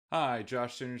Hi,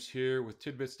 Josh Sinners here with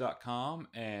tidbits.com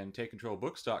and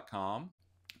takecontrolbooks.com.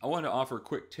 I wanted to offer a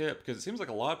quick tip because it seems like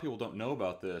a lot of people don't know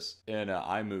about this in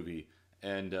iMovie.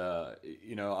 And,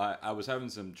 I was having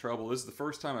some trouble. This is the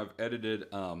first time I've edited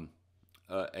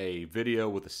a video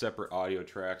with a separate audio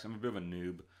tracks. I'm a bit of a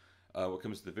noob when it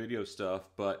comes to the video stuff,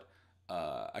 but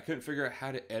I couldn't figure out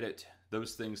how to edit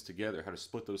those things together, how to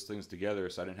split those things together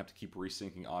so I didn't have to keep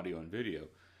resyncing audio and video.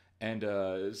 And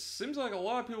it seems like a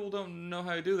lot of people don't know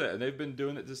how to do that, and they've been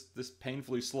doing it this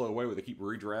painfully slow way where they keep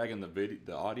redragging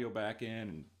the audio back in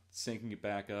and syncing it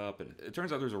back up. And it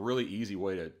turns out there's a really easy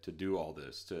way to do all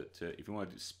this. To if you want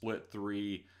to split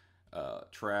three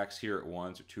tracks here at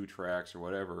once or two tracks or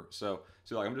whatever. So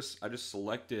like I just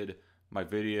selected my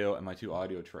video and my two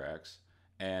audio tracks.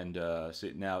 And so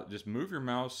now just move your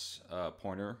mouse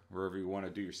pointer wherever you want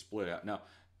to do your split out. Now,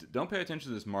 don't pay attention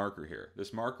to this marker here.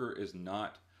 This marker is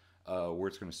not where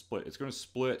it's going to split. It's going to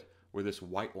split where this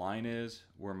white line is,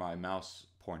 where my mouse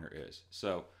pointer is.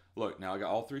 So look, now I got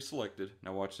all three selected.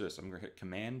 Now watch this. I'm going to hit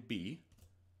Command B,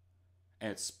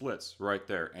 and it splits right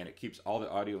there, and it keeps all the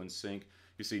audio in sync.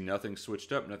 You see nothing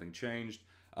switched up, nothing changed.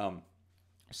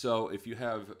 So if you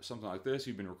have something like this,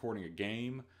 you've been recording a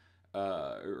game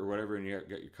or whatever, and you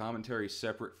got your commentary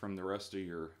separate from the rest of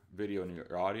your video and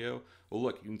your audio, well,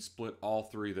 look, you can split all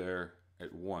three there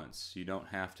at once. You don't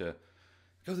have to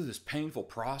go through this painful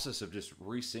process of just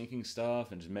resyncing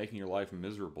stuff and just making your life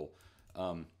miserable.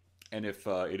 And if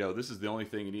this is the only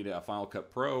thing you need at Final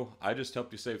Cut Pro, I just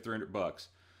helped you save $300.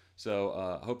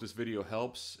 So I hope this video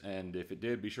helps, and if it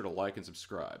did, be sure to like and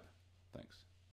subscribe. Thanks.